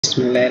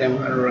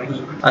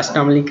बिस्मिल्लाहिर्रहमानिर्रहीम।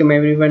 अस्सलाम वालेकुम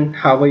everyone,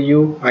 how are you?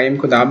 I am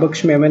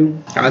Khudabakhsh Memon.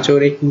 आज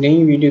और एक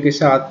नई वीडियो के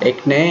साथ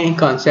एक नए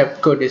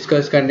कॉन्सेप्ट को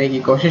डिस्कस करने की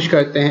कोशिश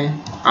करते हैं।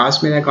 आज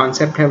मेरा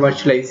कॉन्सेप्ट है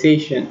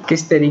वर्चुअलाइजेशन।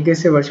 किस तरीके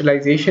से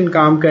वर्चुअलाइजेशन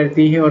काम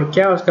करती है और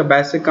क्या उसका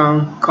बेसिक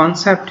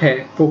कॉन्सेप्ट है।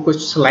 वो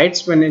कुछ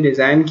स्लाइड्स मैंने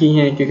डिज़ाइन की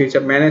हैं, क्योंकि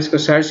जब मैंने इसको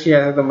सर्च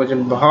किया था तो मुझे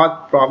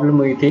बहुत प्रॉब्लम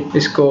हुई थी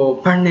इसको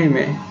पढ़ने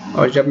में,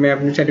 और जब मैं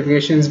अपने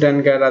सर्टिफिकेशंस डन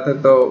कर रहा था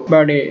तो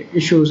बड़े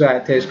इश्यूज आए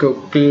थे इसको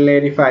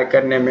क्लेरिफाई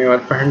करने में और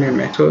पढ़ने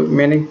में। तो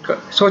मैंने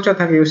सोचा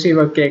था कि उसी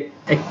वक्त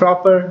एक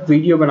प्रॉपर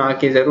वीडियो बना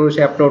के ज़रूर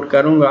से अपलोड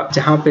करूंगा,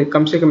 जहां पे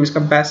कम से कम इसका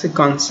बेसिक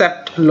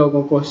कॉन्सेप्ट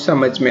लोगों को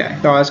समझ में आए।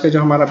 तो आज का जो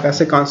हमारा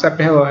बेसिक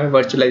कॉन्सेप्ट है वो है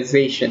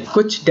वर्चुअलाइजेशन।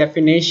 कुछ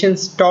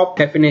डेफिनेशंस, टॉप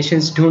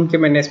डेफिनेशंस ढूंढ के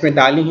मैंने इसमें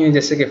डाली हैं।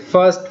 जैसे कि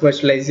फर्स्ट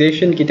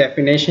वर्चुअलाइजेशन की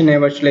डेफिनेशन है,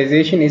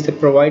 virtualisation is to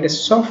provide a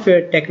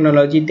software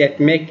technology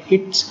that make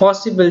it's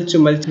possible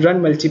to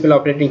run multiple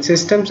operating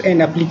systems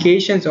and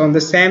applications on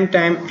the same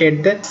time at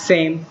the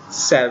same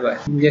server।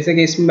 जैसे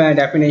कि इसमें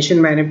डेफिनेशन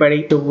मैंने पढ़ी,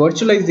 तो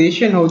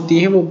वर्चुअलाइजेशन होती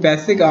है वो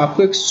बेसिक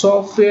आपको एक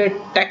सॉफ्टवेयर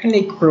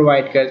टेक्निक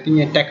प्रोवाइड करती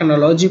है,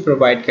 टेक्नोलॉजी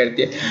प्रोवाइड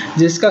करती है,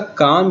 जिसका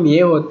काम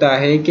ये होता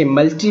है कि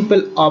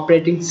मल्टीपल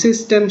ऑपरेटिंग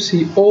सिस्टम्स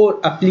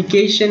और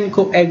एप्लीकेशन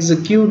को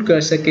एग्जीक्यूट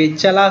कर सके,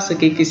 चला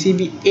सके किसी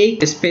भी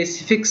एक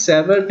स्पेसिफिक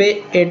सर्वर पे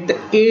एट द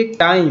एट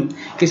टाइम,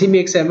 किसी भी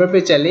एक सर्वर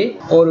पे चले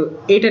और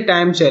एट अ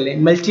टाइम चले।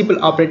 मल्टीपल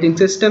ऑपरेटिंग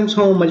सिस्टम्स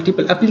हो,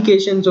 मल्टीपल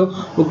एप्लीकेशंस हो,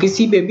 वो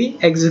किसी पे भी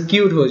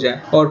एग्जीक्यूट हो जाए।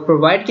 और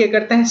प्रोवाइड क्या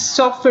करता है,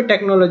 सॉफ्टवेयर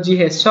टेक्नोलॉजी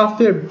है,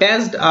 सॉफ्टवेयर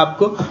बेस्ड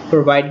आपको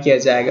प्रोवाइड किया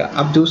जाएगा।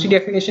 अब दूसरी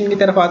डेफिनेशन की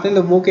तरफ आते हैं,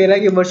 तो वो कह रहा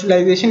है कि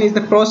virtualisation is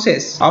the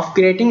process of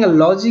creating a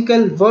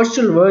logical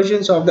virtual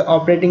versions of the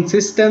operating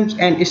systems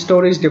and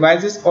storage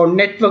devices और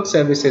नेटवर्क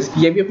सर्विसेज।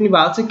 ये भी अपनी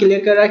बात से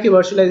क्लियर कर रहा है कि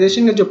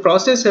वर्चुअलाइजेशन का जो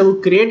प्रोसेस है वो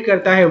क्रिएट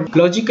करता है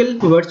लॉजिकल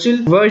वर्चुअल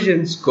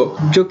वर्जन्स को,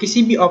 जो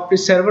किसी भी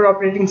सर्वर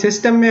ऑपरेटिंग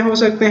सिस्टम में हो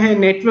सकते हैं,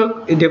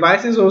 नेटवर्क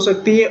डिवाइसेस हो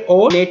सकती है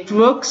और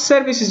नेटवर्क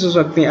सर्विसेज हो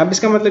सकती हैं। अब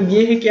इसका मतलब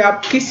ये है कि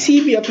आप किसी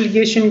भी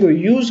एप्लीकेशन को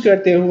यूज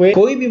करते हुए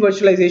कोई भी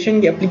वर्चुअलाइजेशन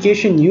की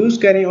एप्लीकेशन यूज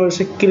करें और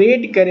उसे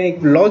क्रिएट करें,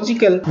 एक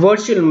लॉजिकल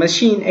वर्चुअल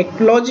मशीन,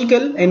 एक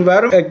लॉजिकल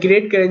एनवायरनमेंट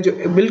क्रिएट करें जो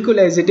बिल्कुल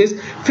एज इट इज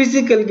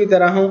फिजिकल की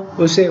तरह हो,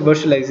 उसे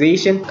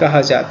वर्चुअलाइजेशन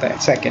कहा जाता है।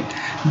 Second,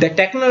 the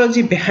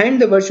technology behind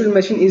the virtual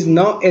machine is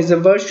known as a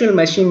virtual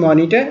machine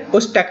monitor.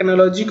 उस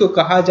टेक्नोलॉजी को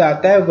कहा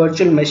जाता है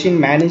वर्चुअल मशीन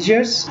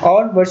मैनेजर्स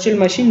और वर्चुअल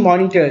मशीन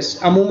मॉनिटर्स।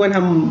 अमूमन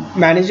हम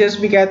मैनेजर्स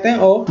भी कहते हैं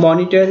और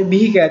मॉनिटर भी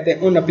कहते हैं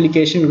उन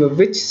एप्लीकेशन को,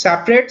 which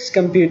separates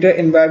computer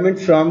environment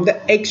from the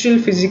actual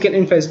physical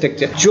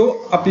infrastructure। जो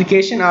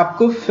एप्लीकेशन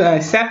आपको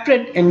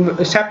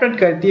सेपरेट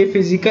करती है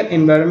फिजिकल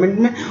एनवायरनमेंट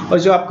में, और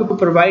जो आपको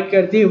प्रोवाइड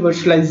करती है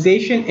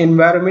वर्चुअलाइजेशन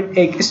एनवायरनमेंट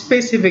एक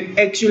स्पेसिफिक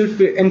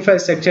एक्चुअल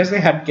इंफ्रास्ट्रक्चर से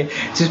हटके,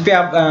 जिस पे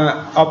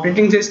आप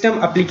ऑपरेटिंग सिस्टम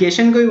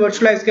एप्लीकेशन को भी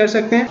वर्चुअलाइज कर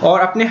सकते हैं और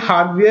अपने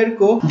हार्डवेयर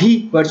को भी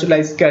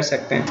वर्चुअलाइज कर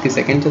सकते हैं।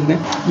 सेकंड चलते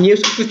हैं, ये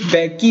कुछ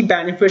की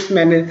बेनिफिट्स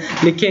मैंने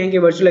लिखे हैं कि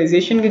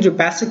वर्चुअलाइजेशन के जो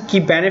बेसिक की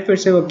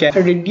बेनिफिट्स है वो क्या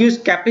है। Reduce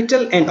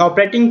capital and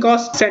operating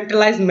cost,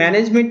 centralise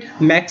management,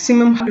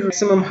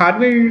 maximum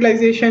hardware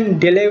utilisation,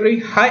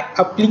 delivery, high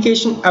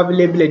application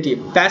availability.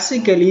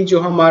 Basically जो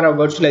हमारा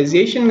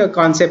वर्चुअलाइजेशन का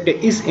कॉन्सेप्ट है,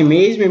 इस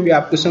इमेज में भी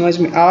आपको समझ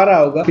में आ रहा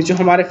होगा कि जो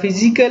हमारे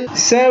फिजिकल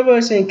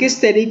सर्वर्स हैं किस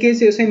तरीके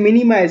से उसे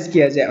मिनिमाइज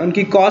किया जाए,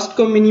 उनकी कॉस्ट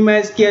को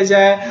मिनिमाइज किया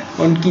जाए,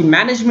 उनकी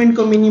मैनेजमेंट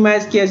को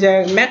मिनिमाइज किया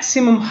जाए,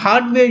 मैक्सिमम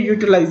हार्डवेयर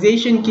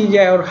यूटिलाइजेशन की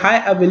जाए और हाई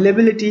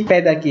अवेलेबिलिटी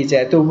पैदा की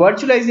जाए। तो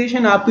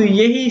वर्चुअलाइजेशन आपको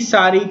यही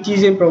सारी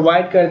चीजें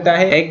प्रोवाइड करता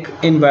है एक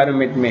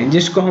एनवायरनमेंट में,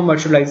 जिसको हम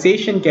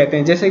वर्चुअलाइजेशन कहते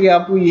हैं। जैसे कि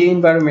आपको ये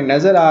एनवायरनमेंट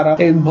नजर आ रहा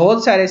है,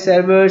 बहुत सारे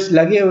सर्वर्स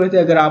लगे हुए थे,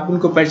 अगर आप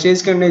उनको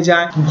परचेज करने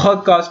जाएं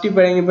बहुत कॉस्टली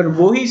पड़ेंगे, पर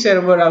वही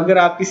सर्वर अगर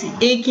आप किसी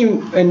एक ही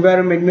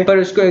एनवायरनमेंट में पर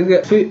उसको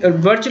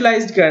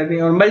वर्चुअलाइज्ड कर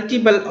दें और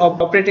मल्टीपल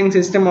ऑपरेटिंग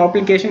सिस्टम और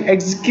एप्लीकेशन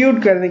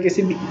एग्जीक्यूट कर दें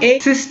किसी भी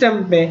एक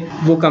सिस्टम पे,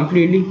 वो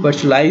कंप्लीटली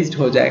वर्चुअलाइज्ड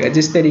हो जाएगा।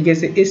 जिस तरीके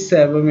से इस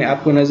सर्वर में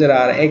आपको नजर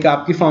आ रहा है, एक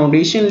आपकी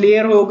फाउंडेशन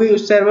लेयर हो गई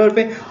उस सर्वर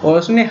पे, और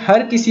उसने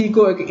हर किसी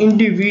को एक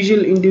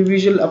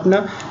इंडिविजुअल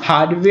अपना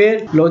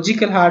हार्डवेयर,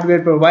 लॉजिकल हार्डवेयर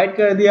प्रोवाइड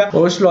कर दिया,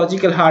 और उस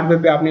लॉजिकल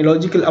हार्डवेयर पे आपने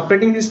लॉजिकल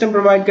ऑपरेटिंग सिस्टम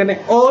प्रोवाइड करने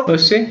और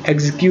उससे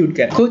एग्जीक्यूट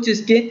करें। कुछ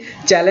इसके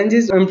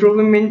चैलेंजेस और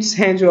इंप्रूवमेंट्स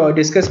हैं जो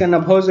डिस्कस करना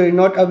बहुत जरूरी।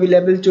 Not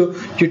available to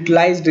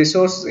utilise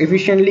resource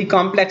efficiently,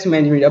 complex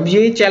management. अब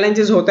ये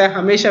चैलेंजेस होता है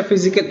हमेशा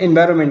फिजिकल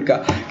एनवायरनमेंट का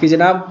कि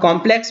जनाब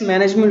कॉम्प्लेक्स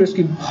मैनेजमेंट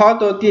उसकी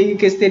बहुत होती है कि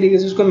किस तरीके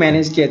से उसको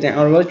मैनेज किया जाए,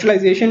 और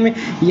वर्चुअलाइजेशन में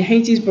यही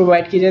चीज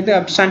प्रोवाइड की जाती है।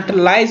 अब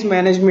सेंट्रलाइज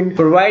मैनेजमेंट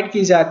प्रोवाइड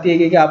की जाती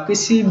है कि आप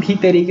किसी भी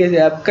तरीके से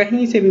आप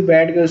कहीं से भी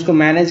बैठ कर उसको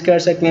मैनेज कर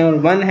सकते हैं और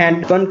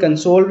वन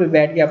कंसोल पे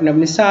बैठ के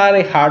अपने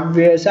सारे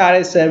हार्डवेयर,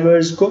 सारे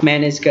सर्वर्स को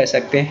मैनेज कर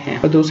सकते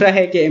हैं। और दूसरा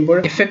है कि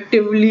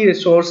effectively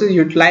resources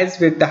utilized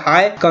with the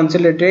high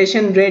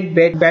concentration rate,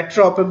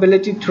 better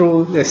operability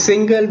through the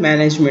single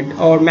management,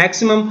 और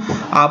मैक्सिमम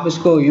आप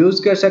उसको यूज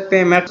कर सकते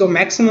हैं,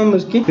 मैक्सिमम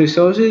उसकी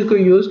रिसोर्सेज को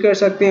यूज कर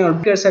सकते हैं और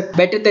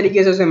बेटर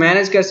तरीके से उसे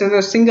मैनेज कर सकते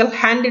हैं, सिंगल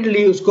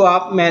हैंडेडली उसको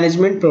आप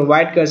मैनेजमेंट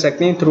प्रोवाइड कर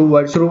सकते हैं थ्रू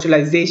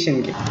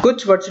वर्चुअलाइजेशन के।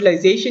 कुछ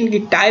वर्चुअलाइजेशन की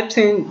टाइप्स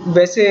हैं,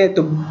 वैसे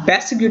तो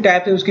बेसिक जो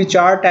टाइप्स है उसकी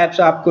 4 टाइप्स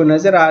आपको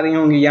नजर आ रही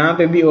होंगी यहाँ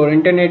पे भी और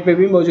इंटरनेट पे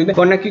भी मौजूद है,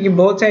 वरना क्योंकि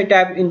बहुत सारी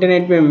टाइप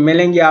इंटरनेट पे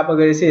मिलेंगे, आप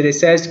अगर इसे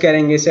रिसर्च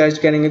करेंगे सर्च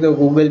करेंगे तो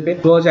गूगल पे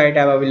बहुत सारी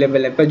टाइप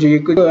अवेलेबल है। पर जो ये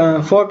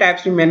 4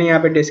 टाइप्स भी मैंने यहाँ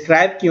पे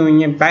डिस्क्राइब की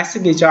हुई है,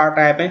 बेसिक ये 4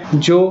 टाइप है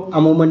जो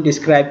अमूमन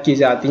डिस्क्राइब की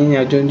जाती हैं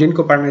या जो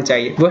जिनको पढ़ना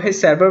चाहिए। वो है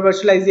server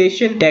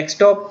virtualisation,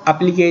 desktop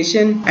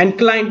application and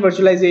client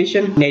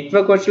virtualisation,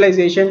 network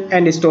virtualization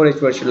and storage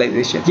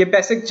virtualisation. ये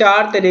बेसिक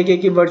 4 तरीके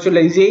की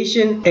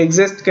वर्चुअलाइजेशन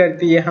एग्जिस्ट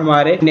करती है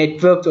हमारे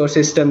नेटवर्क और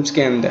सिस्टम्स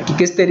के अंदर, कि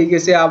किस तरीके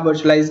से आप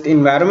वर्चुअलाइज्ड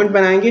एनवायरनमेंट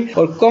बनाएंगे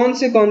और कौन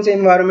से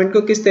एनवायरनमेंट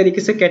को किस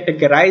तरीके से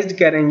कैटेगराइज्ड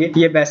करेंगे।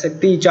 ये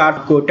बेसिकली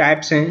 4 को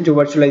टाइप्स हैं जो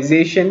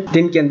वर्चुअलाइजेशन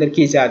जिनके अंदर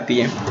की जाती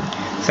है।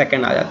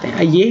 सेकंड आ जाते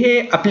हैं, ये है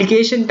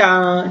application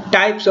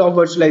types of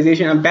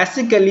virtualisation.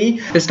 Basically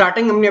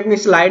starting हमने अपनी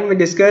स्लाइड में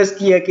डिस्कस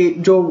किया कि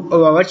जो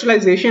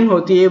वर्चुअलाइजेशन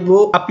होती है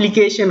वो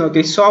एप्लीकेशन होती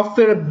है,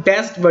 सॉफ्टवेयर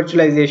बेस्ड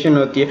वर्चुअलाइजेशन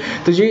होती है।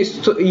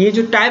 तो ये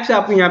जो टाइप्स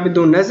आपको यहाँ पे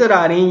 2 नजर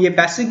आ रही हैं, ये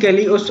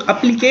बेसिकली उस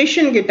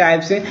एप्लीकेशन के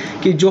टाइप्स हैं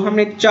कि जो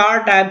हमने 4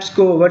 टाइप्स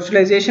को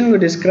वर्चुअलाइजेशन को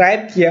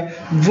डिस्क्राइब किया,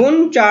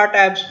 उन 4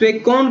 टाइप्स पे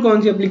कौन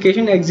कौन सी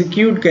एप्लीकेशन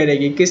एग्जीक्यूट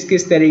करेगी,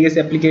 किस तरीके से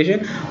एप्लीकेशन,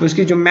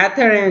 उसकी जो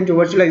मेथड है, जो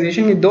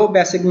वर्चुअलाइजेशन के 2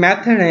 बेसिक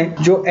मेथड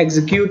हैं जो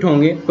एग्जीक्यूट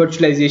होंगे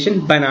वर्चुअलाइजेशन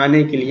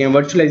बनाने के लिए,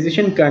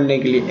 वर्चुअलाइजेशन करने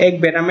के लिए। एक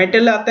बेरा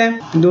मेटल आता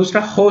है,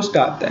 दूसरा होस्ट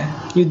आता है।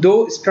 ये 2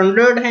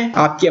 स्टैंडर्ड हैं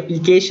आपकी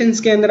एप्लीकेशंस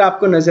के अंदर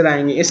आपको नजर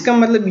आएंगे। इसका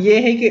मतलब ये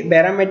है कि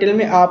बेरा मेटल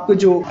में आपको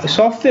जो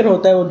सॉफ्टवेयर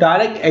होता है वो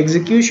डायरेक्ट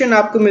एग्जीक्यूशन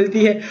आपको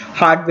मिलती है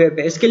हार्डवेयर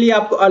पे। इसके लिए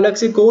आपको अलग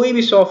से कोई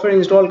भी सॉफ्टवेयर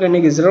इंस्टॉल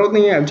करने की जरूरत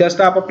नहीं है,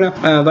 जस्ट आप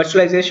अपना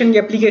वर्चुअलाइजेशन की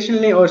एप्लीकेशन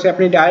लें और उसे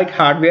अपने डायरेक्ट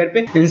हार्डवेयर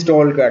पे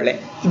इंस्टॉल कर लें।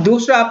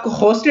 दूसरा आपको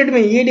होस्टेड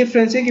में ये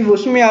डिफरेंस है कि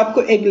उसमें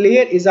आपको एक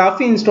लेयर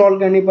इजाफी इंस्टॉल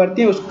करनी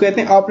पड़ती है, उसको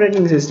कहते हैं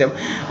ऑपरेटिंग सिस्टम।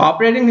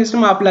 ऑपरेटिंग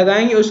सिस्टम आप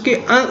लगाएंगे, उसके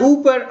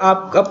ऊपर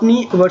आप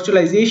अपनी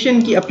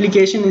वर्चुअलाइजेशन की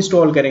एप्लीकेशन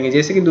इंस्टॉल करेंगे।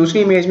 जैसे कि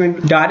दूसरी इमेज में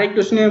डायरेक्ट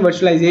उसने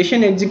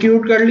वर्चुअलाइजेशन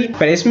एग्जीक्यूट कर ली,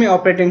 पर इसमें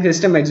ऑपरेटिंग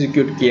सिस्टम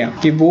एग्जीक्यूट किया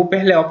कि वो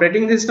पहले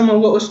ऑपरेटिंग सिस्टम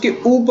होगा, उसके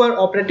ऊपर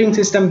ऑपरेटिंग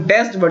सिस्टम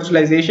बेस्ड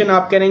वर्चुअलाइजेशन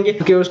आप करेंगे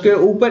कि उसके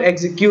ऊपर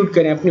एग्जीक्यूट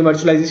करें अपनी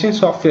वर्चुअलाइजेशन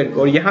सॉफ्टवेयर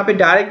को। और यहाँ पे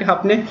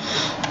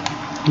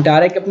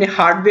डायरेक्ट अपने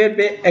हार्डवेयर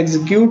पे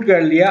एग्जीक्यूट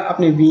कर लिया,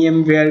 अपने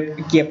VMware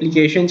की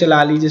एप्लीकेशन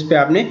चला ली जिस पे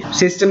आपने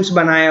सिस्टम्स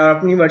बनाए और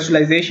अपनी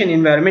वर्चुअलाइजेशन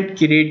एनवायरनमेंट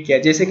क्रिएट किया।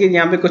 जैसे कि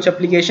यहाँ पे कुछ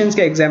एप्लीकेशंस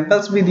के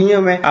एग्जांपल्स भी दिए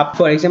हुए हैं। आप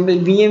for example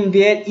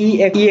VMware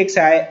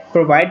EXI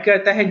provide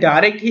करता है,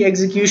 डायरेक्ट ही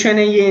एग्जीक्यूशन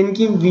है ये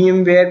इनकी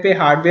VMware पे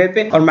हार्डवेयर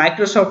पे, और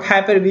माइक्रोसॉफ्ट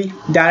हाइपर भी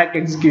डायरेक्ट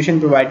एग्जीक्यूशन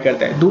प्रोवाइड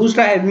करता है।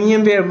 दूसरा है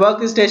VMware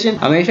वर्कस्टेशन,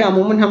 हमेशा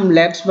अमूमन हम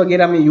लैब्स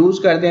वगैरह में यूज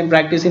करते हैं,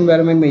 प्रैक्टिस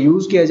एनवायरनमेंट में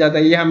यूज किया जाता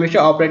है, ये हमेशा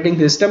ऑपरेटिंग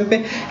सिस्टम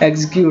पे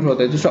एग्जीक्यूट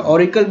होता है। दूसरा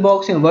ओरेकल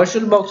बॉक्स या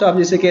वर्चुअल बॉक्स आप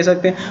जिसे कह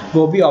सकते हैं,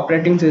 वो भी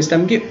ऑपरेटिंग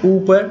सिस्टम के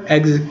ऊपर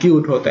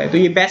एग्जीक्यूट होता है। तो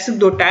ये बेसिक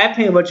 2 टाइप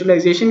हैं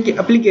वर्चुअलाइजेशन की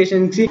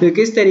एप्लीकेशन की, तो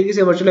किस तरीके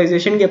से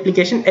वर्चुअलाइजेशन की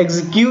एप्लीकेशन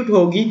एग्जीक्यूट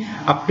होगी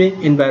अपने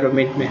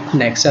एनवायरनमेंट में।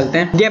 नेक्स्ट चलते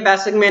हैं। ये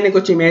बेसिक मैंने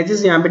कुछ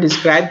इमेजेस यहाँ पे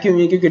डिस्क्राइब की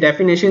हुई है, क्योंकि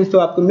डेफिनेशंस तो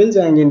आपको मिल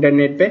जाएंगे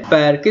इंटरनेट पे,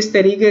 पर किस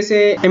तरीके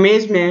से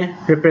इमेज में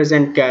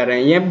रिप्रेजेंट कर रहे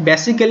हैं। ये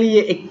बेसिकली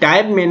ये एक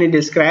टाइप मैंने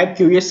डिस्क्राइब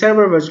की हुई है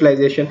सर्वर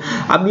वर्चुअलाइजेशन।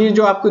 अब ये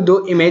जो आपको 2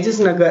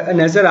 इमेजेस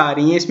नजर आ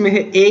रही हैं, इसमें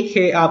एक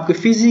है आपके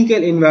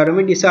फिजिकल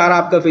एनवायरनमेंट, ये सारा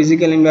आपका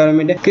फिजिकल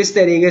एनवायरनमेंट है। किस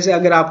तरीके से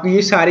अगर आपको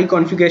ये सारी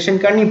कॉन्फ़िगरेशन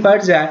करनी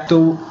पड़ जाए तो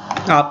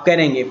आप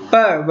करेंगे,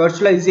 पर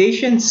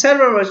वर्चुअलाइजेशन,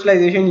 सर्वर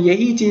वर्चुअलाइजेशन,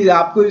 यही चीज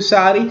आपको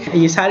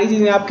ये सारी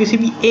चीजें आप किसी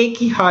भी एक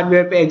ही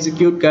हार्डवेयर पे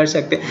एग्जीक्यूट कर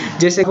सकते हैं।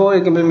 जैसे फॉर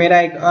एग्जांपल मेरा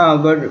एक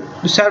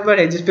सर्वर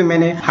है जिस पे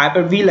मैंने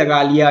Hyper-V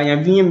लगा लिया या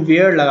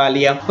VMware लगा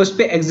लिया, उस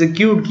पे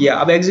एग्जीक्यूट किया।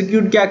 अब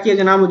एग्जीक्यूट क्या किया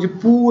जनाब, मुझे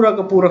पूरा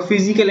का पूरा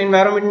फिजिकल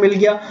एनवायरनमेंट मिल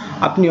गया।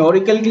 अपने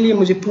ओरेकल के लिए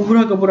मुझे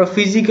पूरा का पूरा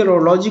फिजिकल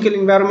और लॉजिकल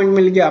एनवायरनमेंट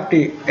मिल गया।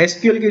 अपने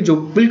SQL के जो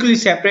बिल्कुल ही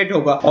सेपरेट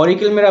होगा,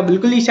 ओरेकल मेरा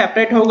बिल्कुल ही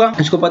सेपरेट होगा,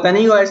 इसको पता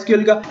नहीं होगा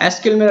SQL का,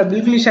 SQL मेरा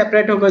बिल्कुल ही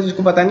सेपरेट होगा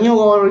जिसको पता नहीं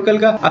होगा ओरेकल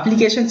का,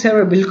 एप्लीकेशन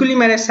सर्वर बिल्कुल ही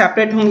मेरे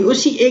सेपरेट होंगे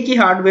उसी एक ही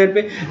हार्डवेयर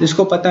पे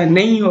जिसको पता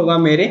नहीं होगा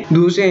मेरे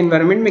दूसरे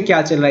एनवायरनमेंट में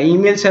क्या चल रहा है।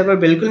 ईमेल सर्वर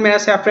बिल्कुल मेरा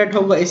सेपरेट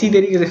होगा, इसी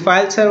तरीके से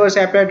फाइल सर्वर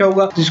सेपरेट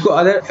होगा जिसको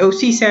अदर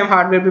उसी सेम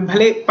हार्डवेयर पे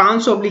भले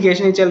 500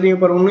 एप्लीकेशनें चल रही हैं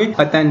पर उन्हें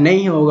पता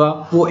नहीं होगा।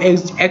 वो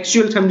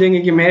एक्चुअल समझेंगे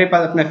कि मेरे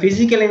पास अपना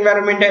फिजिकल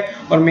एनवायरनमेंट है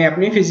और मैं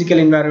अपने फिजिकल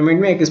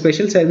एनवायरनमेंट में एक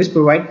स्पेशल सर्विस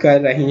प्रोवाइड कर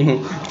रही हूँ,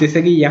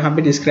 जैसे कि यहाँ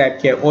पे डिस्क्राइब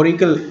किया।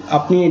 ओरेकल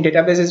अपनी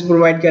डेटाबेसेस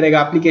प्रोवाइड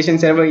करेगा, application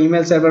server,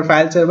 email server,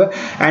 file server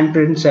and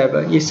print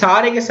server, ये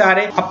सारे के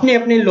सारे अपने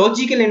अपने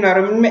लॉजिकल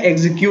एनवायरनमेंट में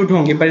एग्जीक्यूट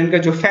होंगे, पर इनका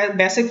जो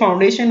बेसिक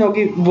फाउंडेशन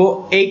होगी वो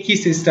एक ही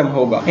सिस्टम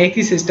होगा। एक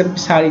ही सिस्टम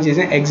पे सारी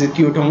चीजें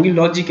एग्जीक्यूट होंगी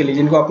लॉजिकली,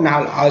 जिनको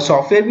अपना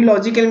सॉफ्टवेयर भी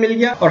लॉजिकल मिल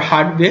गया और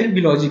हार्डवेयर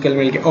भी लॉजिकल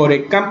मिल गया और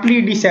एक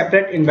कंप्लीटली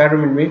सेपरेट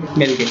एनवायरनमेंट में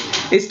मिल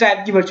गया। इस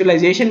टाइप की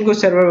वर्चुअलाइजेशन को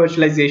सर्वर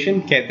वर्चुअलाइजेशन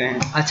कहते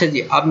हैं। अच्छा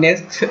जी, अब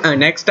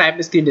नेक्स्ट टाइप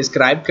इसकी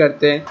डिस्क्राइब बात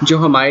करते हैं जो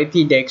हमारी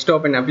थी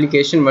डेस्कटॉप एंड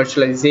एप्लीकेशन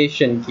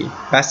वर्चुअलाइजेशन की।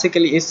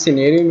 बेसिकली इस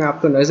सिनेरियो में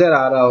आपको नजर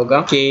आ रहा होगा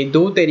कि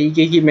दो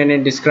तरीके की मैंने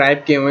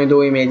डिस्क्राइब किए हुए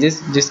दो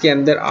इमेजेस, जिसके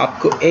अंदर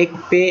आपको एक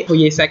पे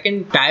ये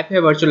सेकंड टाइप है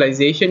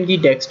वर्चुअलाइजेशन की,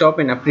 डेस्कटॉप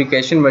एंड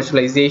एप्लीकेशन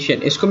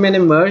वर्चुअलाइजेशन। इसको मैंने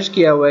मर्ज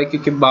किया हुआ है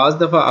क्योंकि बाज़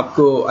दफ़ा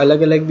आपको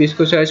अलग अलग भी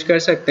इसको सर्च कर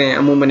सकते हैं।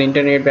 अमूमन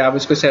इंटरनेट पे आप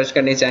इसको सर्च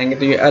करने चाहेंगे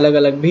तो ये अलग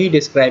अलग भी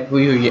डिस्क्राइब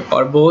हुई है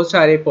और बहुत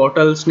सारे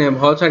पोर्टल्स ने,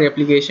 बहुत सारे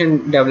एप्लीकेशन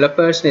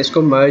डेवलपर्स ने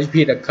इसको मर्ज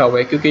भी रखा हुआ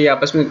है क्योंकि ये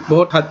आपस में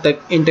बहुत हद तक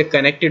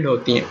इंटरकनेक्टेड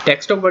होती हैं।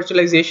 डेस्कटॉप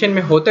वर्चुअलाइजेशन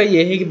में होता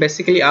यह है कि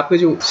बेसिकली आपका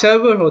जो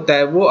सर्वर होता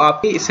है वो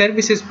आपकी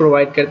सर्विसेज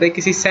प्रोवाइड करता है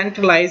किसी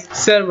सेंट्रलाइज्ड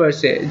सर्वर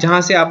से,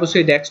 जहां से आप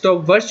उसे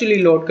डेस्कटॉप वर्चुअली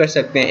लोड कर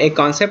सकते हैं। एक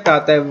कॉन्सेप्ट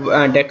आता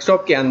है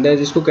डेस्कटॉप के अंदर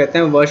जिसको कहते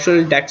हैं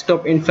वर्चुअल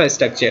डेस्कटॉप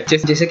इंफ्रास्ट्रक्चर।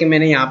 जैसे कि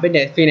मैंने यहाँ पे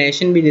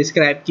डेफिनेशन भी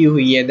डिस्क्राइब की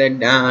हुई है, that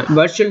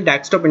virtual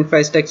desktop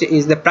infrastructure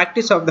is the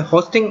practice of the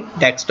hosting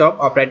desktop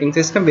operating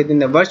system with in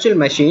the virtual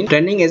machine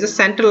running as a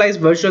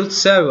centralised virtual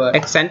server.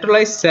 एक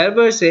सेंट्रलाइज्ड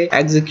सर्वर से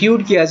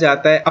एग्जीक्यूट किया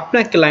जाता है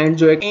अपना क्लाइंट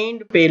जो एक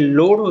एंड पे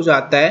लोड हो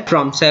जाता है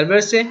फ्रॉम सर्वर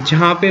से,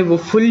 जहां पे वो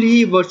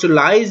फुली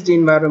वर्चुअलाइज्ड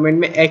एनवायरनमेंट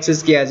में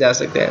एक्सेस किया जा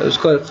सकता है।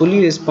 उसका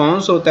फुली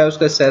रिस्पांस होता है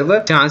उसका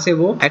सर्वर, जहां से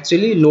वो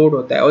एक्चुअली लोड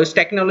होता है। और इस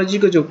टेक्नोलॉजी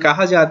को जो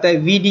कहा जाता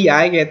है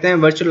VDI कहते हैं,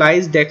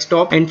 वर्चुअलाइज्ड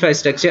डेस्कटॉप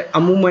इंफ्रास्ट्रक्चर,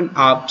 अमूमन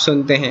आप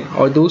सुनते हैं।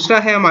 और दूसरा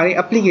है हमारी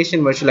application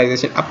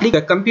virtualisation.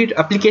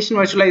 Application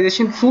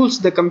virtualization fools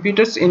the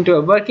computers into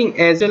a working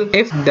as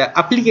if the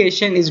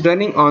application is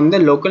running on the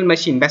local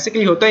machine।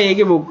 Basically होता है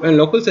कि वो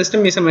लोकल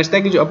सिस्टम ये समझता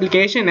है कि जो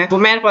एप्लीकेशन है वो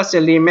मेरे पास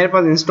चल रही है, मेरे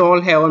पास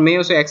इंस्टॉल है और मैं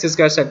उसे एक्सेस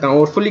कर सकता हूँ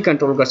और फुली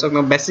कंट्रोल कर सकता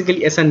हूँ।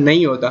 बेसिकली ऐसा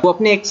नहीं होता। वो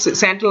अपने एक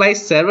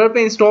सेंट्रलाइज्ड सर्वर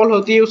पे इंस्टॉल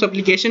होती है, उस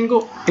एप्लीकेशन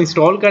को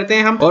इंस्टॉल करते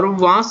हैं हम और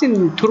वहां से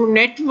थ्रू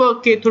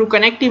नेटवर्क के थ्रू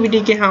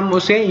कनेक्टिविटी के हम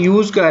उसे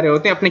यूज कर रहे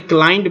होते हैं अपने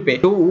क्लाइंट पे,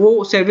 तो वो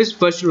सर्विस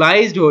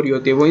वर्चुअलाइज्ड हो रही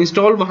होती है। वो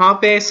इंस्टॉल वहां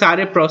पे,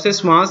 सारे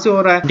प्रोसेस वहां से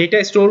हो रहा है,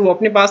 डेटा स्टोर वो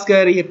अपने पास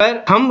कर रही है,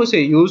 पर हम उसे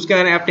यूज कर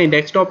रहे हैं अपने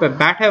डेस्कटॉप पे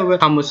बैठे हुए,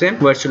 हम उसे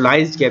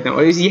वर्चुअलाइज्ड कहते हैं।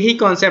 और यही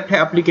कॉन्सेप्ट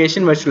है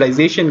एप्लीकेशन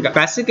वर्चुअलाइजेशन का।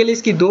 बेसिकली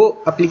इसकी दो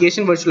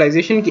एप्लीकेशन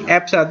वर्चुअलाइजेशन की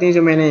एप्स आती हैं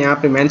जो मैंने यहाँ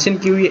पे मेंशन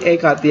की हुई है।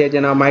 एक आती है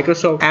जनाब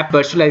माइक्रोसॉफ्ट ऐप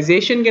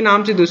वर्चुअलाइजेशन के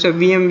नाम से, दूसरा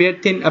VMware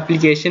थिन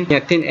एप्लीकेशन या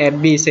थिन ऐप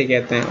भी इसे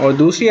कहते हैं। और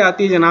दूसरी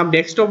आती है जनाब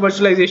डेस्कटॉप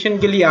वर्चुअलाइजेशन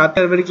के लिए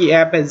सर्वर की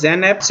ऐप है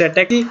Zen ऐप,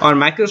 सेटेक्सी और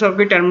माइक्रोसॉफ्ट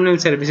की टर्मिनल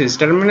सर्विसेज।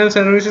 टर्मिनल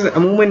सर्विसेज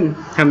अमूमन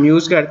हम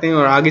यूज करते हैं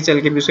और आगे चल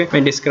के भी उसे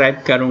मैं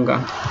डिस्क्राइब करूंगा।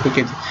 ठीक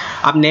है जी।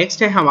 अब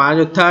नेक्स्ट है हमारा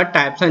जो थर्ड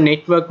टाइप है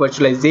नेटवर्क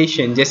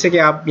वर्चुअलाइजेशन। जैसे कि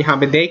आप यहाँ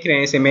पे देख रहे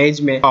हैं इस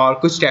इमेज में और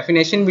कुछ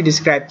डेफिनेशन भी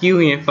डिस्क्राइब की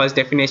हुई है। फर्स्ट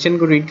डेफिनेशन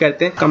को रीड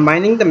करते हैं।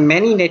 कंबाइनिंग द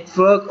मेनी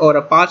नेटवर्क और a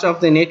part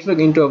of the network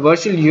into a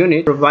virtual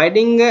unit,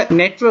 providing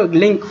network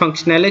link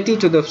functionality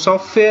to the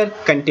software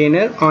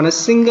container on a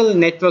single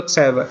network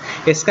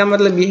server. इसका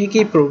मतलब ये है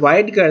कि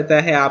प्रोवाइड करता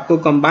है, आपको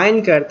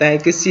कंबाइन करता है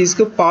किस चीज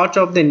को, part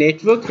of the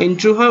network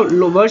into a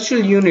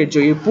virtual unit.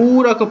 जो ये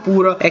पूरा का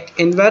पूरा एक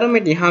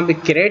एनवायरनमेंट यहाँ पे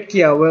क्रिएट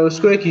किया हुआ है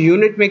उसको एक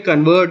यूनिट में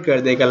कन्वर्ट कर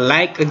देगा।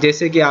 लाइक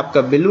जैसे कि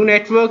आपका ब्लू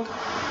नेटवर्क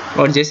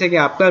और जैसे कि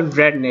आपका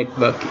रेड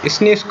नेटवर्क,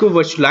 इसने इसको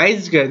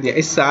वर्चुअलाइज्ड कर दिया।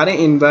 इस सारे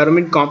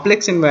एनवायरनमेंट,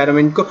 कॉम्प्लेक्स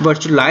एनवायरनमेंट को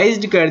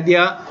वर्चुअलाइज्ड कर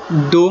दिया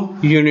दो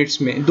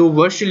यूनिट्स में, दो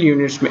वर्चुअल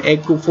यूनिट्स में।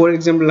 एक को फॉर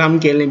एग्जांपल हम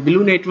कह लें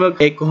ब्लू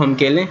नेटवर्क, एक को हम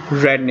कह लें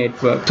red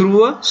network, through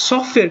a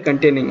software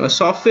containing. और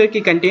सॉफ्टवेयर के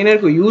कंटेनर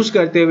को यूज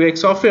करते हुए, एक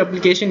सॉफ्टवेयर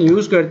एप्लीकेशन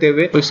यूज करते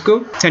हुए उसको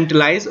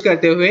सेंट्रलाइज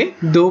करते हुए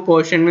दो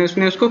पोर्शन में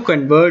उसने उसको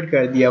कन्वर्ट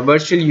कर दिया,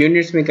 वर्चुअल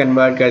यूनिट्स में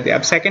कन्वर्ट कर दिया।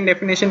 अब सेकंड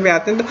डेफिनेशन पे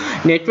आते हैं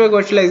तो network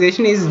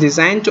virtualisation is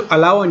design to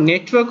allow a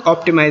network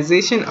optimisation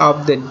of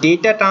the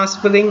data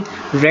transferring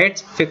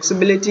rates,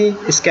 flexibility,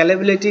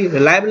 scalability,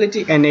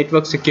 reliability and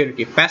network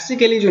security।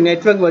 Basically जो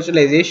नेटवर्क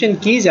वर्चुअलाइजेशन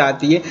की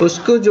जाती है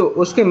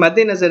उसके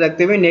मद्देनजर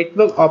रखते हुए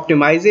network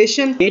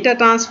optimisation, data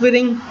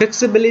transferring,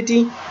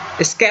 flexibility,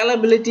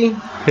 scalability,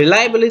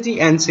 reliability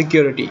and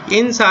security,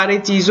 इन सारी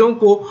चीज़ों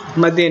को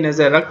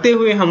मद्देनजर रखते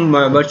हुए हम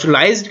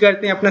वर्चुअलाइज्ड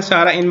करते हैं अपना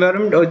सारा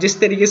एनवायरनमेंट। और जिस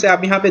तरीके से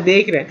आप यहाँ पे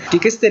देख रहे हैं कि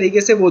किस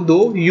तरीके से वो दो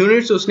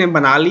यूनिट्स उसने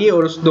बना लिए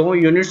और उस दो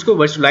यूनिट्स को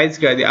वर्चुअलाइज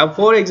कर दिया। अब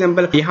फॉर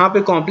एग्जांपल यहाँ पे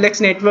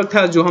कॉम्प्लेक्स नेटवर्क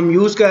था जो हम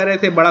यूज कर रहे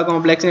थे, बड़ा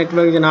कॉम्प्लेक्स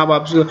नेटवर्क, जनाब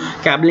आपको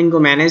कैबलिंग को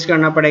मैनेज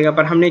करना पड़ेगा,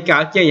 पर हमने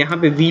क्या किया, यहाँ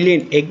पे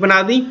VLAN 1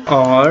 बना दी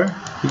और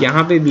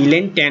यहाँ पे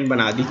VLAN 10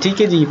 बना दी।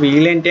 ठीक है जी,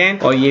 VLAN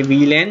 10 और ये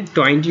VLAN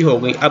 20 हो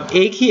गई। अब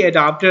एक ही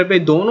अडाप्टर पे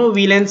दोनों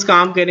VLANs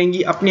काम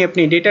करेंगी, अपनी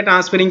अपनी डेटा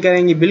ट्रांसफरिंग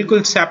करेंगी,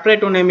 बिल्कुल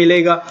सेपरेट उन्हें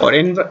मिलेगा। और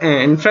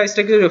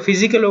इंफ्रास्ट्रक्चर जो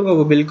फिजिकल होगा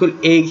वो बिल्कुल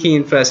एक ही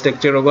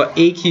इंफ्रास्ट्रक्चर होगा,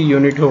 एक ही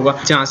यूनिट होगा,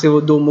 जहाँ से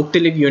वो दो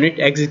मुख्तलिफ यूनिट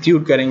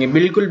एग्जीक्यूट करेंगे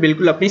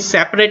बिल्कुल अपनी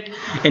सेपरेट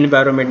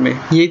एनवायरनमेंट में।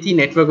 ये थी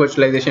नेटवर्क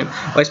वर्चुअलाइजेशन।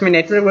 और इसमें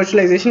नेटवर्क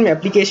वर्चुअलाइजेशन में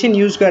एप्लीकेशन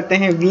यूज करते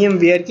हैं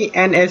VMware की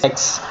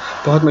NSX,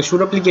 बहुत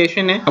मशहूर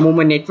एप्लीकेशन है,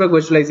 अमूमन नेटवर्क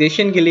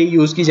वर्चुअलाइजेशन के लिए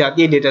यूज की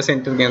जाती है डेटा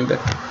सेंटर के अंदर।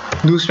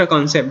 दूसरा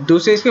कॉन्सेप्ट,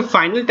 दूसरे इसके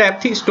फाइनल टाइप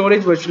थी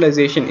स्टोरेज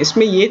वर्चुअलाइजेशन।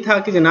 इसमें ये था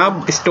कि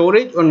जनाब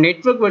स्टोरेज और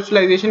नेटवर्क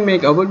वर्चुअलाइजेशन में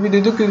एक ओवरव्यू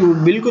दे दूं कि वो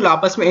बिल्कुल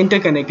आपस में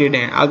इंटरकनेक्टेड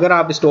हैं। अगर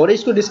आप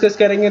स्टोरेज को डिस्कस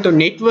करेंगे तो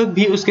नेटवर्क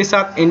भी उसके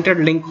साथ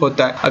इंटरलिंक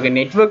होता है, अगर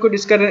नेटवर्क को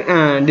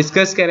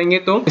डिस्कस करेंगे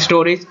तो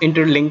स्टोरेज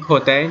इंटरलिंक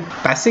होता है।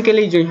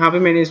 बेसिकली जो यहाँ पे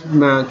मैंने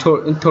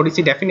थोड़ी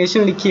सी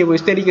डेफिनेशन लिखी है वो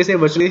इस तरीके से,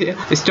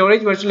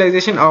 storage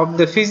virtualisation of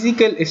the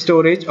physical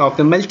storage of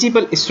the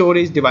multiple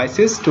storage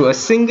devices to a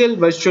single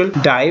virtual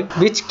drive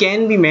which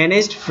can be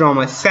managed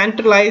from a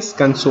centralised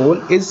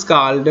console is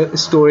called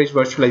storage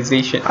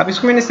virtualisation. अब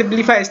इसको मैंने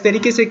सिंपलीफाई इस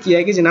तरीके से किया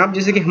है कि जनाब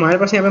जैसे कि हमारे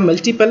पास यहाँ पे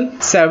मल्टीपल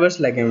सर्वर्स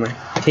लगे हुए हैं,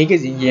 ठीक है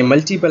जी, ये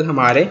मल्टीपल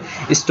हमारे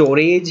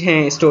स्टोरेज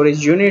हैं,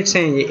 स्टोरेज यूनिट्स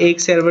हैं। ये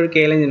एक सर्वर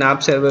कह लें जनाब,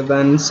 सर्वर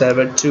 1,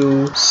 सर्वर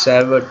 2,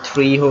 सर्वर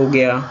 3 हो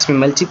गया, इसमें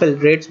मल्टीपल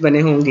रेट्स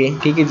बने होंगे,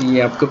 ठीक है जी,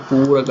 ये आपका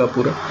पूरा का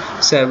पूरा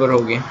सर्वर हो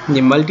गया।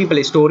 ये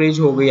मल्टीपल स्टोरेज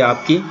हो गई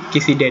आपकी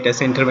किसी डेटा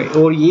सेंटर में,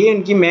 और ये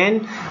इनकी मेन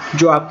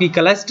जो आपकी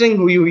क्लस्टरिंग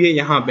हुई है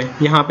यहाँ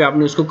पे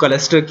आपने उसको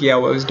क्लस्टर किया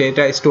हुआ है, उस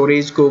डेटा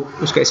स्टोरेज को,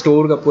 उसका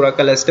स्टोर का पूरा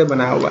क्लस्टर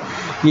बनाया हुआ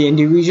है। ये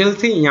इंडिविजुअल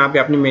थी, यहाँ पे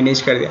आपने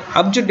मैनेज कर दिया।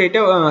 अब जो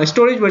डेटा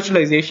स्टोरेज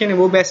वर्चुअलाइजेशन है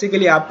वो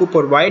बेसिकली आपको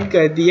प्रोवाइड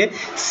करती है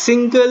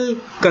सिंगल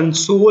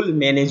कंसोल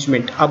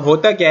मैनेजमेंट। अब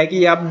होता क्या है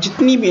कि आप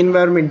जितनी भी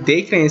एनवायरनमेंट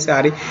देख रहे हैं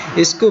सारे,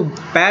 इसको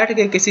बैठ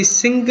के किसी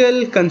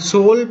सिंगल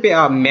कंसोल पे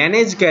आप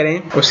मैनेज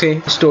करें, उसे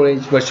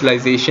स्टोरेज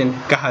वर्चुअलाइजेशन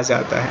कहा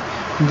जाता है।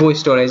 वो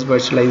स्टोरेज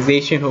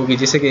वर्चुअलाइजेशन होगी,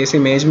 जैसे कि इस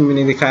इमेज में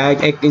मैंने दिखाया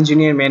कि एक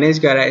इंजीनियर मैनेज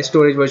कर रहा है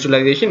स्टोरेज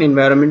वर्चुअलाइजेशन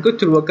एनवायरनमेंट को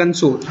थ्रू अ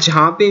कंसोल,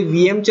 जहाँ पे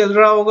वीएम चल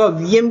रहा होगा,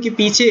 वीएम के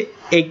पीछे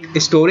एक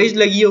स्टोरेज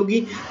लगी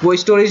होगी, वो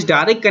स्टोरेज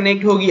डायरेक्ट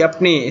कनेक्ट होगी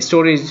अपने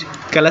स्टोरेज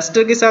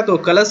क्लस्टर के साथ, और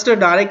क्लस्टर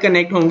डायरेक्ट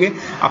कनेक्ट होंगे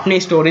अपने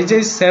स्टोरेज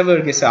सर्वर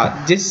के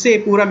साथ, जिससे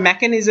पूरा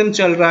मैकेनिज्म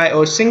चल रहा है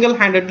और सिंगल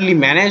हैंडेडली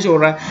मैनेज हो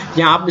रहा है।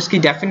 यहाँ आप इसकी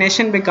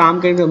डेफिनेशन पे काम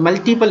करेंगे,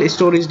 multiple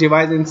storage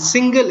device in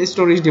single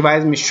storage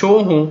device में शो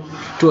हो,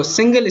 तो अ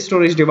सिंगल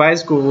स्टोरेज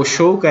डिवाइस को वो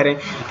शो करें,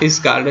 इस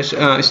कॉल्ड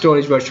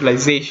स्टोरेज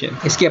वर्चुअलाइजेशन।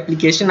 इसकी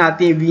एप्लीकेशन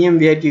आती है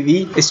VMware की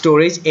वी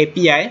स्टोरेज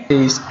API,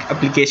 इस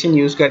एप्लीकेशन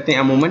यूज़ करते हैं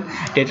अमूमन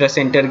डेटा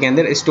सेंटर के अंदर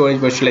स्टोरेज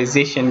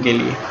वर्चुअलाइजेशन के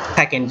लिए।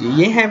 सेकंड जी,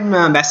 ये है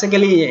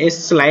बेसिकली इस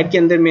स्लाइड के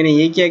अंदर मैंने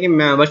ये किया कि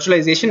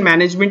वर्चुअलाइजेशन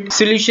मैनेजमेंट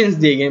सॉल्यूशंस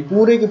दिए गए,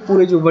 पूरे के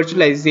पूरे जो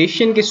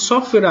वर्चुअलाइजेशन के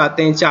सॉफ्टवेयर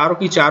आते हैं चारों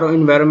की चारों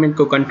एनवायरनमेंट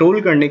को कंट्रोल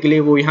करने के लिए,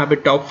 वो यहाँ पे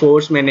टॉप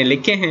 4 मैंने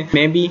लिखे हैं।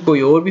 मैं भी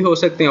कोई और भी हो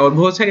सकते हैं, और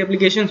बहुत सारी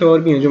एप्लीकेशंस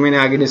और भी हैं जो मैंने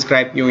आगे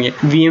डिस्क्राइब की हुई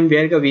हैं।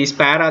 VMware का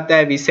vSphere आता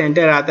है,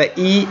 vCenter आता है,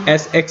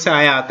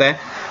 ESXi आता है,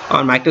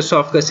 और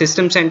माइक्रोसॉफ्ट का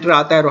सिस्टम सेंटर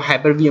आता है, और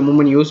हाइपर-वी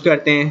अमूमन यूज़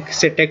करते हैं।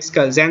 सिटेक्स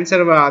का ज़ेन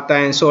सर्वर आता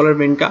है,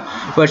 सोलरविंड का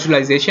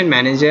वर्चुअलाइजेशन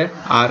मैनेजर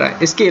आ रहा है।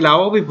 इसके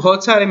अलावा भी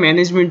बहुत सारे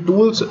मैनेजमेंट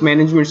टूल्स,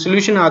 मैनेजमेंट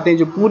सोल्यूशन आते हैं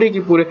जो पूरे के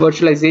पूरे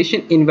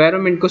वर्चुअलाइजेशन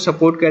एनवायरनमेंट को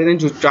सपोर्ट करते हैं।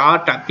 जो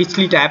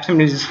पिछली टाइप्स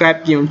हमने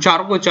डिस्क्राइब किए, उन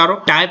चारों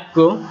टाइप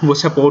को वो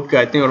सपोर्ट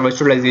करते हैं और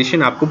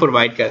वर्चुअलाइजेशन आपको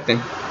प्रोवाइड करते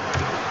हैं।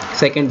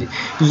 सेकेंड,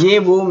 ये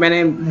वो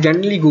मैंने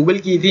जनरली गूगल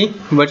की थी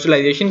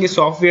वर्चुअलाइजेशन के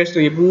सॉफ्टवेयर्स, तो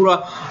ये पूरा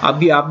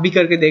अभी आप भी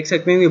करके देख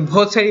सकते हैं कि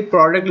बहुत सारी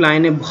प्रोडक्ट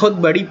लाइन है, बहुत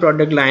बड़ी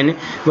प्रोडक्ट लाइन है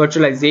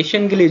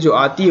वर्चुअलाइजेशन के लिए जो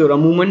आती है और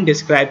अमूमन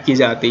डिस्क्राइब की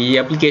जाती है। ये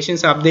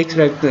एप्लीकेशंस आप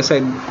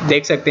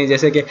देख सकते हैं,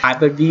 जैसे कि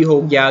हाइपर-वी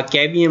हो गया,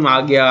 KVM आ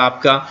गया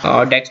आपका,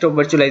 और डेस्कटॉप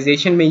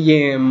वर्चुअलाइजेशन में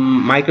ये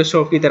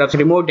माइक्रोसॉफ्ट की तरफ से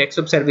रिमोट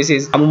डेस्कटॉप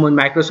सर्विसेज अमूमन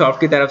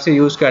माइक्रोसॉफ्ट की तरफ से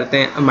यूज़ करते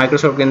हैं,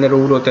 माइक्रोसॉफ्ट के अंदर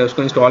रूल होता है,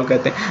 उसको इंस्टॉल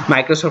करते हैं।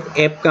 माइक्रोसॉफ्ट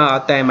ऐप का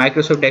आता है,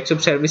 माइक्रोसॉफ्ट डेस्कटॉप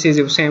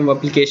सर्विसेज, उसे हम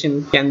एप्लीकेशन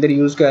के अंदर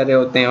यूज कर रहे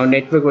होते हैं। और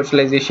नेटवर्क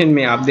वर्चुअलाइजेशन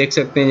में आप देख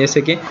सकते हैं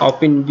जैसे कि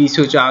ओपन वी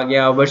स्विच आ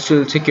गया,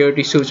 वर्चुअल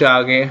सिक्योरिटी स्विच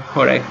आ गए,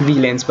 और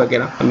VLANs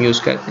वगैरह हम यूज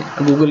करते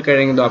हैं। गूगल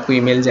करेंगे तो आपको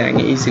ये मिल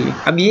जाएंगे इजीली।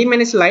 अब ये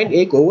मैंने स्लाइड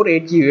एक और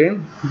ऐड की हुई है,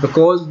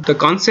 बिकॉज द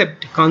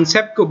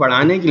कॉन्सेप्ट को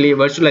बढ़ाने के लिए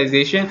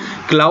वर्चुअलाइजेशन,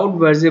 क्लाउड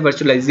वर्सेस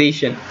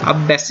वर्चुअलाइजेशन।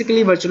 अब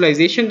बेसिकली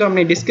वर्चुअलाइजेशन तो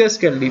हमने डिस्कस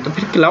कर ली, तो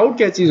फिर क्लाउड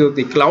क्या चीज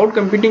होती है? Cloud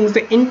computing is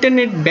the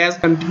internet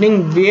based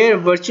computing where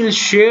virtual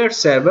share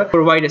server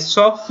provide a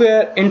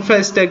software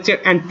infrastructure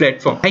and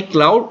platform.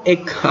 Cloud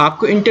एक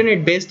आपको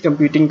इंटरनेट बेस्ड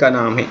कंप्यूटिंग का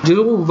नाम है,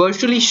 जो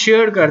वर्चुअली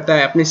शेयर करता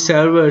है अपने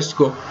सर्वर्स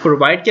को,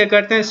 प्रोवाइड क्या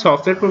करता है?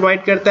 सॉफ्टवेयर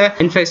प्रोवाइड करता है,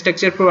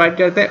 इंफ्रास्ट्रक्चर प्रोवाइड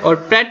करता है, और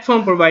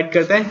प्लेटफॉर्म प्रोवाइड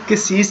करता है।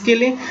 किस चीज के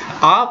लिए?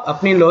 आप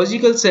अपने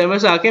लॉजिकल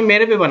सर्वर्स आके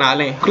मेरे पे बना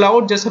लें।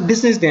 Cloud just a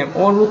business name,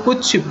 और वो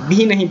कुछ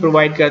भी नहीं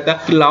प्रोवाइड करता।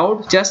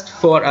 Cloud just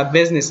for a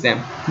business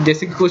name.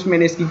 जैसे कि कुछ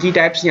मैंने इसकी की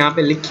टाइप्स यहाँ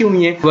पे लिखी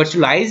हुई है।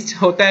 वर्चुअलाइज्ड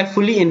होता है,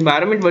 फुली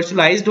एनवायरनमेंट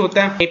वर्चुअलाइज्ड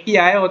होता है,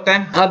 API होता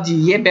है। अब जी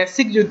ये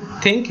बेसिक जो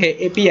थिंक है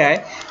API,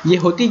 ये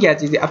होती क्या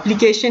चीज़ है?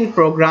 एप्लीकेशन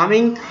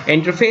प्रोग्रामिंग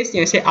इंटरफेस,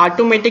 जैसे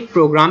ऑटोमेटिक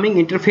प्रोग्रामिंग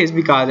इंटरफेस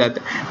भी कहा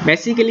जाता है।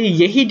 बेसिकली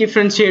यही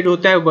डिफरेंशिएट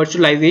होता है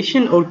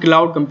वर्चुअलाइजेशन और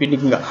क्लाउड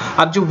कंप्यूटिंग का।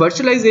 अब जो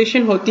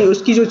वर्चुअलाइजेशन होती है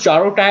उसकी जो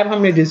चारों टाइप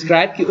हमने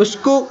डिस्क्राइब की,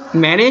 उसको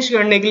मैनेज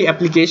करने के लिए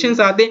एप्लीकेशंस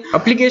आते हैं।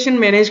 एप्लीकेशन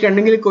मैनेज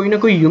करने के लिए कोई ना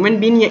कोई ह्यूमन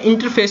बीइंग या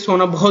इंटरफेस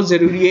होना बहुत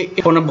ज़रूरी है,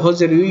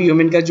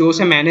 ह्यूमन का, जो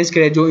उसे मैनेज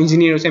करे, जो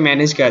इंजीनियर उसे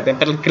मैनेज करता है।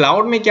 पर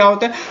क्लाउड में क्या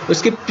होता है?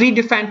 उसके प्री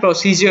डिफाइंड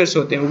प्रोसीजर्स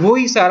होते हैं,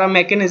 वही सारा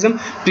मैकेनिज्म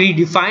प्री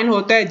डिफाइंड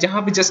होता है, जहाँ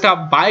यहाँ पे जस्ट आप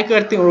बाय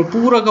करते हैं और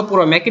पूरा का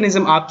पूरा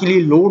मैकेनिज्म आपके लिए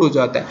लोड हो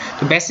जाता है।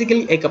 तो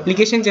बेसिकली एक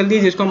एप्लीकेशन चलती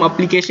है जिसको हम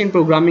एप्लीकेशन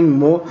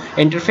प्रोग्रामिंग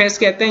इंटरफेस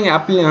कहते हैं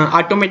या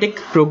ऑटोमेटिक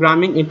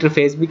प्रोग्रामिंग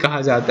इंटरफेस भी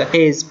कहा जाता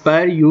है। इस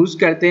पर यूज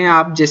करते हैं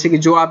आप, जैसे कि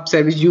जो आप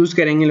सर्विस यूज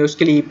करेंगे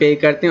उसके लिए पे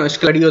करते हैं।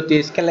 उसकी बड़ी होती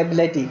है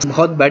स्केलेबिलिटी,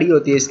 बहुत बड़ी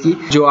होती है इसकी,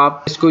 जो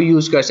आप इसको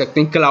यूज कर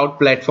सकते हैं क्लाउड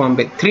प्लेटफॉर्म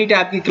पे। 3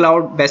 टाइप की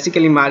क्लाउड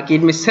बेसिकली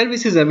मार्केट में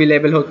सर्विसेज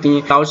अवेलेबल होती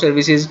हैं। क्लाउड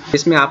सर्विसेज,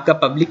 इसमें आपका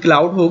पब्लिक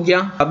क्लाउड हो गया।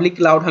 पब्लिक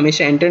क्लाउड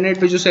हमेशा इंटरनेट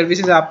पे जो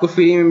सर्विसेज आपको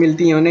फ्री में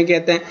मिलती हैं उन्हें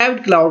कहते हैं।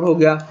 प्राइवेट क्लाउड हो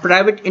गया,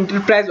 प्राइवेट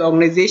इंटरप्राइज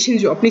ऑर्गेनाइजेशन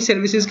जो अपनी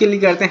सर्विसेज के लिए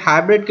करते हैं।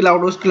 हाइब्रिड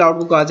क्लाउड उस क्लाउड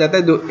को कहा जाता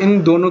है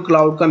इन दोनों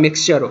क्लाउड का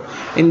मिक्सचर हो,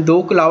 इन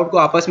दो क्लाउड को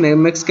आपस में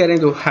मिक्स करें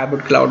तो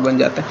हाइब्रिड क्लाउड बन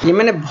जाता है। ये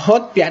मैंने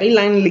बहुत प्यारी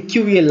लाइन लिखी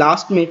हुई है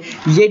लास्ट में,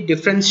 ये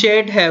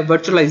डिफरेंशिएट है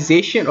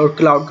वर्चुअलाइजेशन और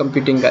क्लाउड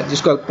कंप्यूटिंग का,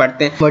 जिसको आप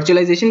पढ़ते हैं।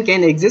 Virtualisation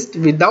can exist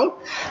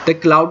without the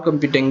cloud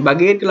computing,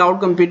 बगैर क्लाउड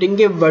कंप्यूटिंग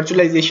के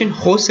वर्चुअलाइजेशन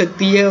हो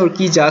सकती है और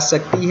की जा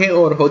सकती है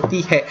और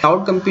होती है।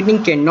 Cloud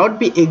computing can not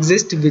be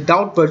exist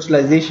without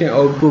virtualisation,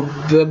 और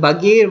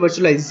बगैर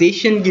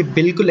वर्चुअलाइजेशन के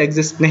बिल्कुल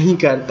एग्जिस्ट नहीं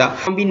करता।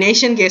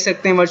 कॉम्बिनेशन कह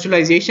सकते हैं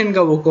वर्चुअलाइजेशन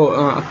का, वो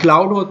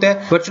क्लाउड होता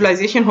है,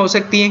 वर्चुअलाइजेशन हो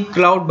सकती है,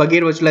 क्लाउड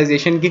बगैर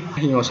वर्चुअलाइजेशन के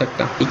नहीं हो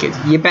सकता। ठीक है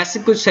जी, ये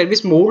बेसिक कुछ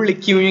सर्विस मोड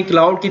लिखी हुई है।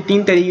 क्लाउड की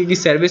 3 तरीके की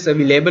सर्विस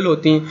अवेलेबल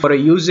होती हैं और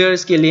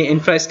यूजर्स के लिए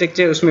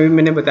इंफ्रास्ट्रक्चर, उसमें भी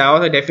मैंने बताया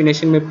था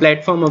डेफिनेशन में,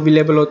 प्लेटफॉर्म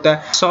अवेलेबल होता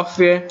है,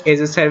 software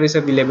as a service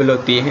available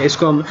होती है।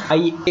 इसको हम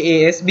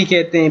IaaS भी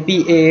कहते हैं,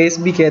 PaaS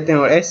भी कहते हैं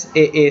और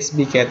SaaS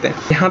भी कहते हैं।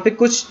 यहाँ पे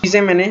कुछ चीजें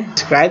मैंने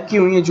डिस्क्राइब की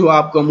हुई हैं जो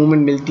आपको अमूमन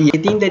मिलती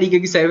है। 3 तरीके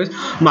की सर्विस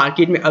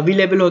मार्केट में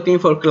अवेलेबल होती हैं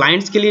फॉर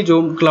क्लाइंट्स के लिए,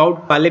 जो क्लाउड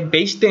वाले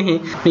बेचते हैं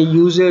अपने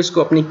यूजर्स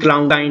को, अपनी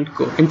क्लाइंट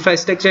को,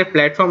 इंफ्रास्ट्रक्चर,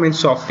 प्लेटफॉर्म एंड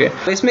सॉफ्टवेयर।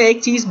 तो इसमें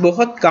एक चीज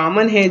बहुत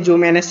कॉमन है जो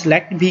मैंने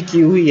सेलेक्ट भी की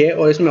हुई है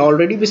और इसमें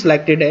ऑलरेडी भी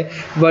सिलेक्टेड है,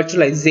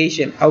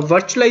 वर्चुअलाइजेशन। अब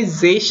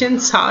वर्चुअलाइजेशन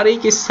सारे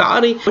के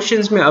सारे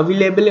क्वेश्चंस में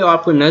अवेलेबल है और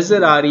आपको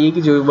नजर आ रही है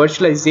कि जो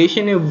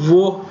वर्चुअलाइजेशन है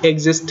वो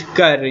एग्जिस्ट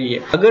कर रही है।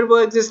 अगर वो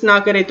एग्जिस्ट ना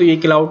करे तो ये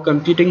क्लाउड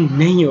कंप्यूटिंग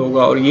नहीं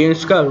होगा, और ये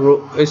उसका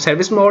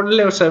सर्विस मॉडल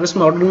है और सर्विस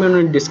मॉडल में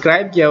उन्होंने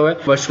डिस्क्राइब किया हुआ है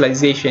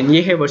वर्चुअलाइजेशन।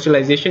 ये है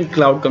वर्चुअलाइजेशन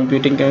क्लाउड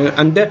कंप्यूटिंग के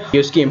अंदर, ये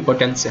उसकी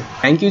इंपॉर्टेंस है।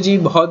 थैंक यू जी,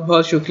 बहुत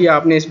बहुत शुक्रिया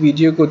आपने इस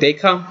वीडियो को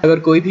देखा। अगर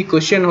कोई भी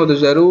क्वेश्चन हो तो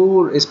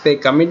ज़रूर इस पे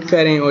कमेंट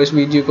करें और इस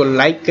वीडियो को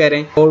लाइक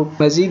करें, और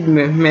मज़ीद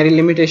मेरी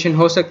लिमिटेशन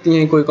हो सकती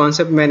है, कोई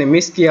कॉन्सेप्ट मैंने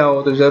मिस किया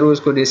हो तो ज़रूर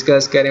उसको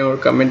डिस्कस करें और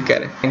कमेंट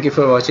करें। Thank you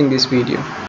for watching this video.